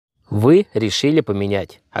Вы решили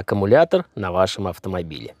поменять аккумулятор на вашем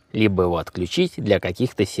автомобиле, либо его отключить для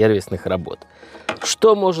каких-то сервисных работ.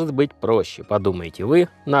 Что может быть проще, подумаете вы?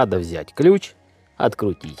 Надо взять ключ,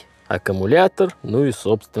 открутить аккумулятор, ну и,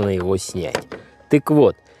 собственно, его снять. Так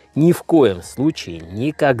вот, ни в коем случае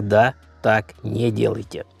никогда так не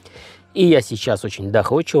делайте. И я сейчас очень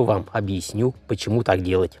доходчиво вам объясню, почему так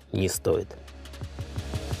делать не стоит.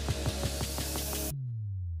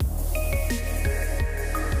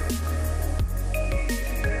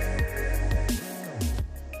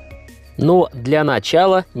 Но для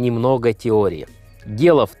начала немного теории.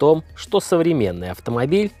 Дело в том, что современный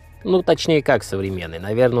автомобиль, ну точнее как современный,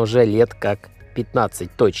 наверное уже лет как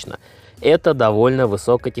 15 точно, это довольно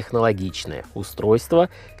высокотехнологичное устройство,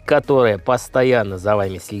 которое постоянно за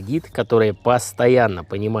вами следит, которое постоянно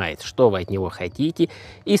понимает, что вы от него хотите,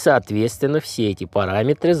 и, соответственно, все эти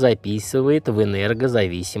параметры записывает в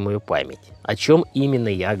энергозависимую память. О чем именно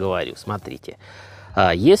я говорю? Смотрите.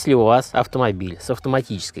 Если у вас автомобиль с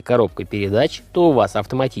автоматической коробкой передач, то у вас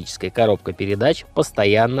автоматическая коробка передач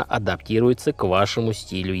постоянно адаптируется к вашему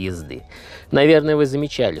стилю езды. Наверное, вы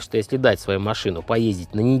замечали, что если дать свою машину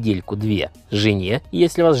поездить на недельку-две жене,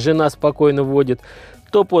 если вас жена спокойно водит,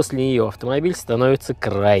 то после нее автомобиль становится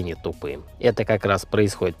крайне тупым. Это как раз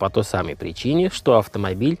происходит по той самой причине, что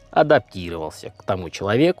автомобиль адаптировался к тому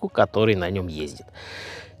человеку, который на нем ездит.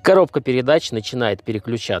 Коробка передач начинает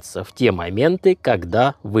переключаться в те моменты,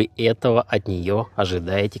 когда вы этого от нее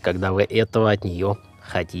ожидаете, когда вы этого от нее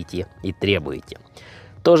хотите и требуете.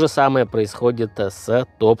 То же самое происходит с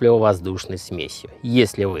топливо-воздушной смесью.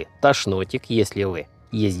 Если вы тошнотик, если вы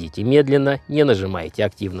ездите медленно, не нажимаете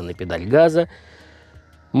активно на педаль газа,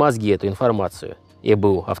 мозги эту информацию,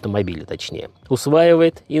 ЭБУ автомобиля точнее,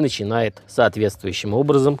 усваивает и начинает соответствующим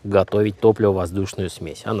образом готовить топливо-воздушную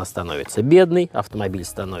смесь. Она становится бедной, автомобиль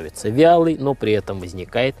становится вялый, но при этом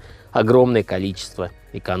возникает огромное количество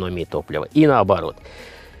экономии топлива. И наоборот.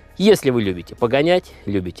 Если вы любите погонять,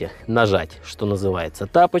 любите нажать, что называется,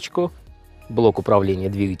 тапочку, блок управления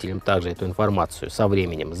двигателем также эту информацию со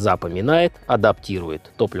временем запоминает,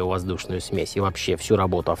 адаптирует топливо-воздушную смесь и вообще всю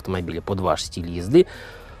работу автомобиля под ваш стиль езды.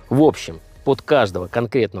 В общем, под каждого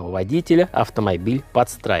конкретного водителя автомобиль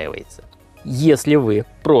подстраивается. Если вы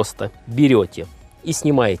просто берете и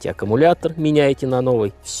снимаете аккумулятор, меняете на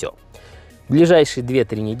новый, все. В ближайшие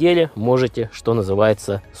 2-3 недели можете, что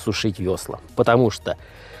называется, сушить весла. Потому что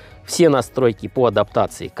все настройки по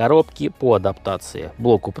адаптации коробки, по адаптации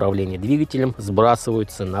блока управления двигателем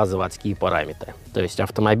сбрасываются на заводские параметры. То есть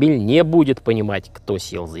автомобиль не будет понимать, кто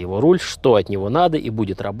сел за его руль, что от него надо, и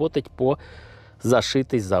будет работать по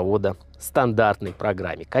зашитой с завода стандартной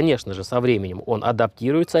программе. Конечно же, со временем он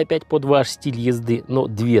адаптируется опять под ваш стиль езды, но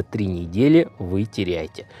 2-3 недели вы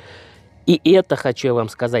теряете. И это, хочу я вам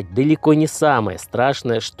сказать, далеко не самое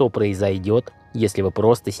страшное, что произойдет, если вы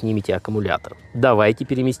просто снимете аккумулятор. Давайте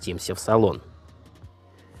переместимся в салон.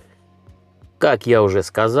 Как я уже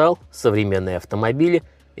сказал, современные автомобили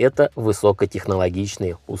 – это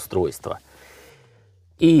высокотехнологичные устройства.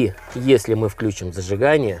 И если мы включим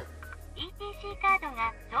зажигание,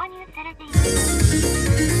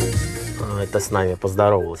 это с нами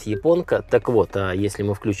поздоровалась японка. Так вот, если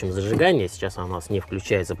мы включим зажигание, сейчас оно у нас не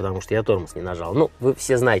включается, потому что я тормоз не нажал. Ну, вы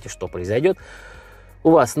все знаете, что произойдет. У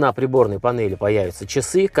вас на приборной панели появятся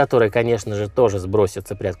часы, которые, конечно же, тоже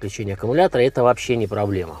сбросятся при отключении аккумулятора. Это вообще не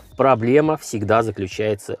проблема. Проблема всегда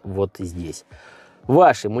заключается вот здесь.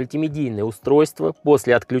 Ваше мультимедийное устройство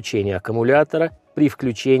после отключения аккумулятора при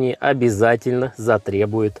включении обязательно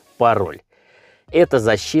затребует пароль. Это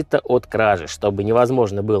защита от кражи, чтобы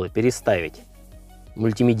невозможно было переставить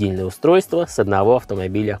мультимедийное устройство с одного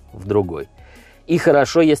автомобиля в другой. И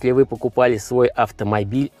хорошо, если вы покупали свой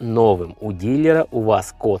автомобиль новым у дилера, у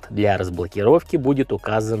вас код для разблокировки будет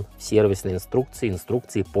указан в сервисной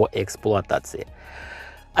инструкции по эксплуатации.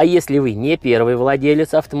 А если вы не первый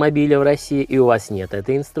владелец автомобиля в России и у вас нет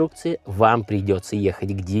этой инструкции, вам придется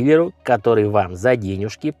ехать к дилеру, который вам за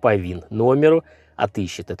денежки по ВИН-номеру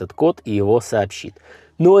отыщет этот код и его сообщит.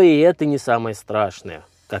 Но и это не самое страшное,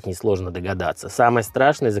 как несложно догадаться. Самое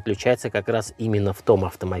страшное заключается как раз именно в том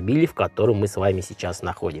автомобиле, в котором мы с вами сейчас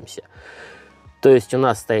находимся. То есть у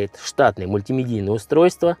нас стоит штатное мультимедийное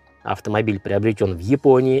устройство, автомобиль приобретен в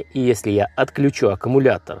Японии, и если я отключу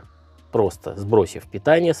аккумулятор, просто сбросив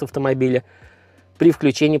питание с автомобиля, при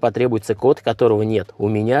включении потребуется код, которого нет у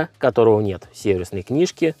меня, которого нет в сервисной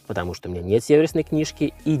книжке, потому что у меня нет сервисной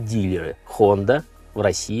книжки, и дилеры Honda в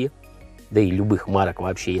России, да и любых марок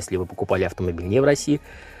вообще, если вы покупали автомобиль не в России,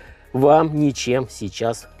 вам ничем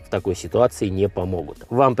сейчас в такой ситуации не помогут.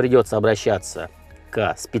 Вам придется обращаться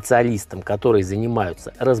к специалистам, которые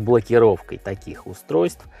занимаются разблокировкой таких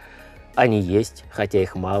устройств. Они есть, хотя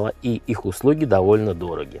их мало, и их услуги довольно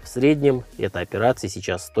дороги. В среднем эта операция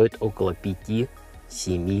сейчас стоит около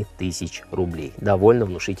 5-7 тысяч рублей. Довольно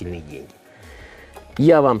внушительные деньги.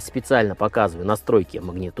 Я вам специально показываю настройки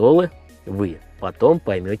магнитолы. Вы потом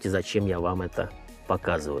поймете, зачем я вам это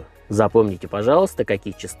показываю. Запомните, пожалуйста,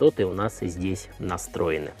 какие частоты у нас здесь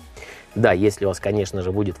настроены. Да, если у вас, конечно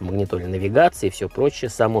же, будет в магнитоле навигация и все прочее,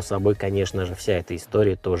 само собой, конечно же, вся эта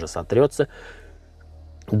история тоже сотрется,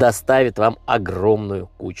 доставит вам огромную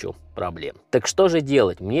кучу проблем. Так что же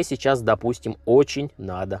делать? Мне сейчас, допустим, очень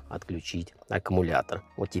надо отключить аккумулятор.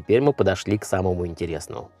 Вот теперь мы подошли к самому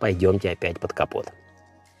интересному. Пойдемте опять под капот.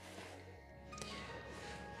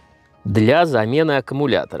 Для замены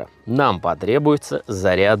аккумулятора нам потребуется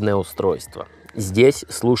зарядное устройство. Здесь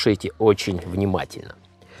слушайте очень внимательно.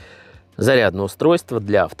 Зарядное устройство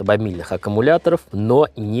для автомобильных аккумуляторов, но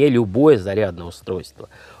не любое зарядное устройство.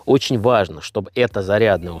 Очень важно, чтобы это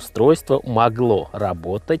зарядное устройство могло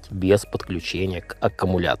работать без подключения к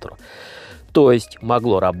аккумулятору. То есть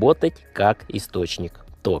могло работать как источник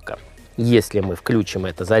тока. Если мы включим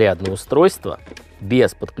это зарядное устройство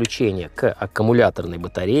без подключения к аккумуляторной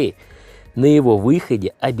батарее, на его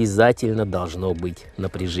выходе обязательно должно быть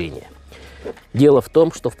напряжение. Дело в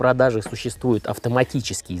том, что в продаже существуют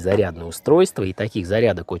автоматические зарядные устройства, и таких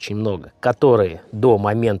зарядок очень много, которые до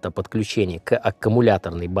момента подключения к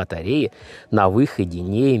аккумуляторной батарее на выходе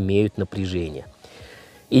не имеют напряжения.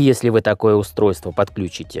 И если вы такое устройство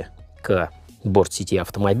подключите к бортсети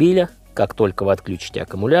автомобиля, как только вы отключите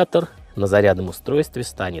аккумулятор, на зарядном устройстве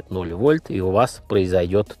станет 0 вольт, и у вас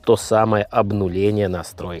произойдет то самое обнуление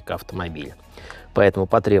настроек автомобиля. Поэтому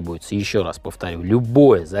потребуется, еще раз повторю,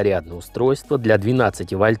 любое зарядное устройство для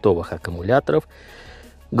 12-вольтовых аккумуляторов.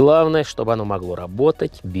 Главное, чтобы оно могло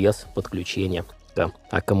работать без подключения к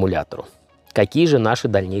аккумулятору. Какие же наши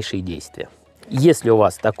дальнейшие действия? Если у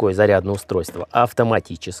вас такое зарядное устройство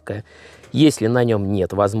автоматическое, если на нем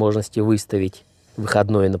нет возможности выставить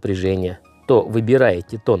выходное напряжение, то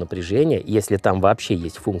выбираете то напряжение, если там вообще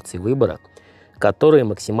есть функции выбора, которые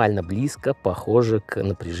максимально близко похожи к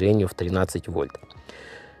напряжению в 13 вольт.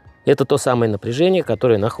 Это то самое напряжение,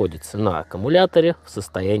 которое находится на аккумуляторе в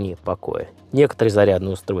состоянии покоя. Некоторые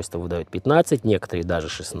зарядные устройства выдают 15, некоторые даже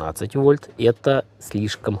 16 вольт. Это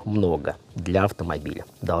слишком много для автомобиля.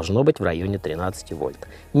 Должно быть в районе 13 вольт.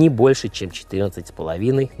 Не больше, чем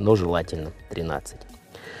 14,5, но желательно 13.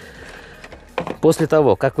 После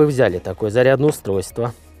того, как вы взяли такое зарядное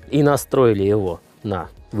устройство и настроили его на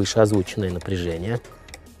вышеозвученное напряжение,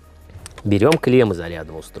 берем клеммы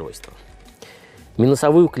зарядного устройства.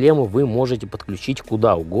 Минусовую клемму вы можете подключить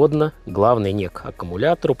куда угодно, главное не к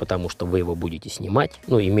аккумулятору, потому что вы его будете снимать,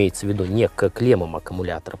 ну, имеется в виду не к клеммам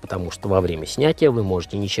аккумулятора, потому что во время снятия вы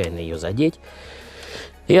можете нечаянно ее задеть,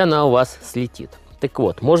 и она у вас слетит. Так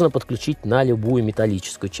вот, можно подключить на любую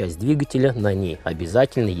металлическую часть двигателя, на ней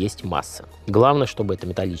обязательно есть масса. Главное, чтобы эта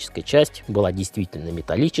металлическая часть была действительно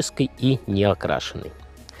металлической и не окрашенной.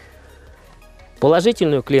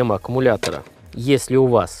 Положительную клемму аккумулятора, если у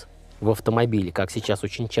вас в автомобиле, как сейчас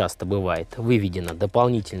очень часто бывает, выведена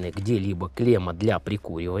дополнительная где-либо клемма для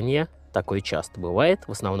прикуривания, такое часто бывает,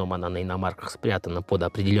 в основном она на иномарках спрятана под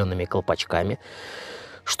определенными колпачками,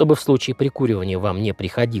 чтобы в случае прикуривания вам не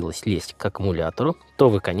приходилось лезть к аккумулятору, то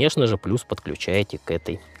вы, конечно же, плюс подключаете к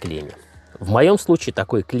этой клемме. В моем случае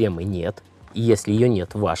такой клеммы нет. И если ее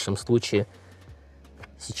нет в вашем случае,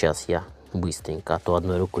 сейчас я быстренько, а то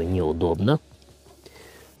одной рукой неудобно,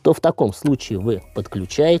 то в таком случае вы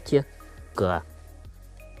подключаете к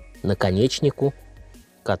наконечнику,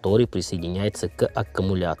 который присоединяется к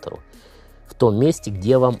аккумулятору, в том месте,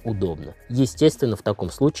 где вам удобно. Естественно, в таком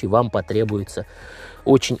случае вам потребуется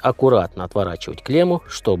очень аккуратно отворачивать клемму,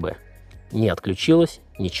 чтобы не отключилось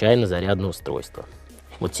нечаянно зарядное устройство.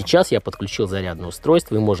 Вот сейчас я подключил зарядное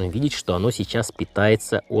устройство, и можем видеть, что оно сейчас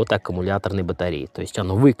питается от аккумуляторной батареи. То есть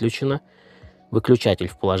оно выключено, выключатель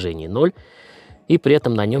в положении 0, и при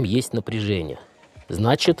этом на нем есть напряжение.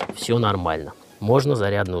 Значит, все нормально. Можно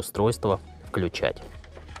зарядное устройство включать.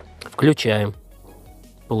 Включаем.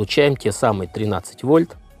 Получаем те самые 13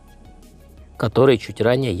 вольт, которые чуть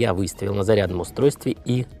ранее я выставил на зарядном устройстве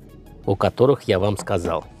и о которых я вам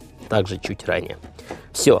сказал также чуть ранее.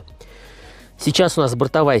 Все. Сейчас у нас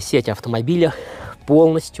бортовая сеть автомобиля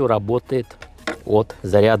полностью работает от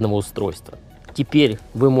зарядного устройства. Теперь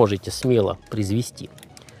вы можете смело произвести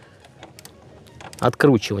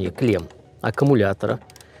откручивание клемм аккумулятора.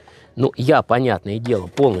 Ну, я, понятное дело,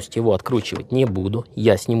 полностью его откручивать не буду.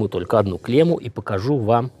 Я сниму только одну клемму и покажу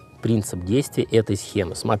вам принцип действия этой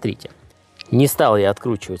схемы. Смотрите. Не стал я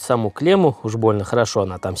откручивать саму клемму, уж больно хорошо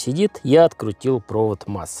она там сидит, я открутил провод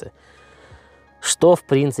массы. Что, в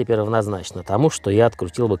принципе, равнозначно тому, что я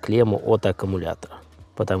открутил бы клемму от аккумулятора.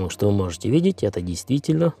 Потому что вы можете видеть, это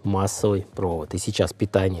действительно массовый провод. И сейчас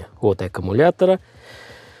питание от аккумулятора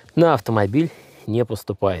на автомобиль не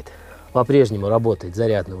поступает. По-прежнему работает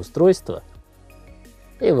зарядное устройство,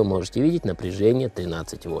 и вы можете видеть напряжение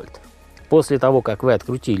 13 вольт. После того, как вы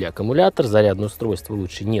открутили аккумулятор, зарядное устройство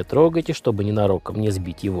лучше не трогайте, чтобы ненароком не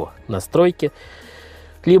сбить его настройки,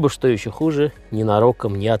 либо, что еще хуже,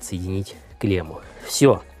 ненароком не отсоединить клемму.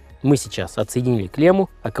 Все, мы сейчас отсоединили клемму,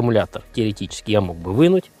 аккумулятор теоретически я мог бы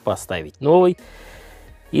вынуть, поставить новый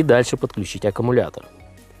и дальше подключить аккумулятор.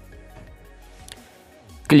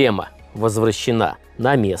 Клемма возвращена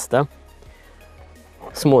на место.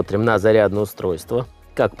 Смотрим на зарядное устройство.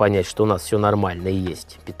 Как понять, что у нас все нормально и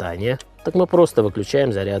есть питание? Так мы просто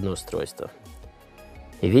выключаем зарядное устройство.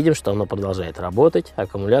 И видим, что оно продолжает работать.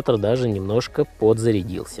 Аккумулятор даже немножко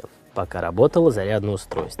подзарядился, пока работало зарядное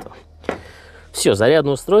устройство. Все,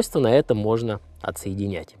 зарядное устройство на этом можно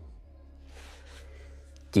отсоединять.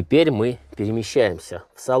 Теперь мы перемещаемся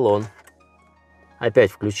в салон.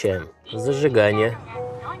 Опять включаем зажигание.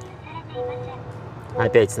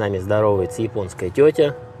 Опять с нами здоровается японская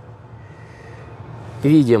тетя.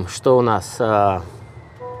 Видим, что у нас...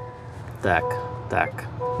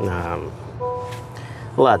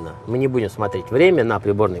 Ладно, мы не будем смотреть время на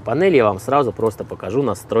приборной панели. Я вам сразу просто покажу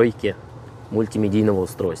настройки мультимедийного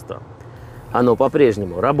устройства. Оно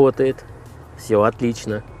по-прежнему работает. Все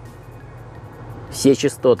отлично. Все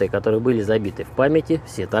частоты, которые были забиты в памяти,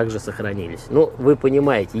 все также сохранились. Ну, вы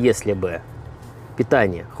понимаете, если бы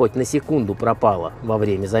питание хоть на секунду пропало во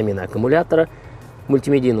время замены аккумулятора,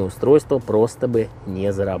 мультимедийное устройство просто бы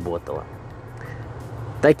не заработало.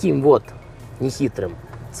 Таким вот нехитрым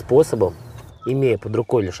способом, имея под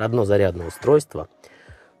рукой лишь одно зарядное устройство,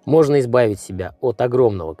 можно избавить себя от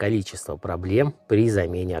огромного количества проблем при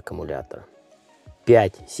замене аккумулятора.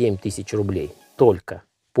 5-7 тысяч рублей только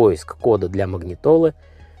поиск кода для магнитолы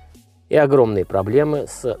и огромные проблемы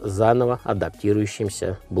с заново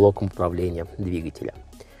адаптирующимся блоком управления двигателя.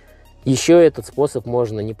 Еще этот способ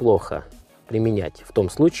можно неплохо применять в том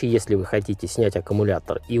случае, если вы хотите снять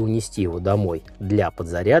аккумулятор и унести его домой для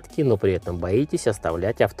подзарядки, но при этом боитесь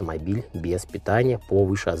оставлять автомобиль без питания по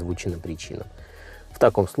вышеозвученным причинам. В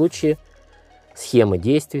таком случае схема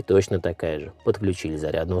действий точно такая же. Подключили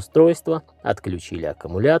зарядное устройство, отключили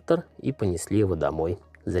аккумулятор и понесли его домой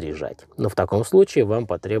заряжать. Но в таком случае вам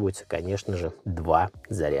потребуется, конечно же, 2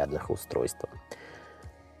 зарядных устройства.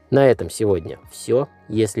 На этом сегодня все.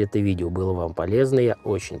 Если это видео было вам полезно, я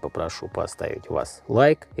очень попрошу поставить вас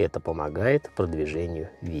лайк. Это помогает продвижению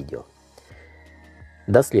видео.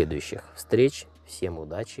 До следующих встреч. Всем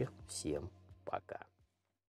удачи. Всем пока.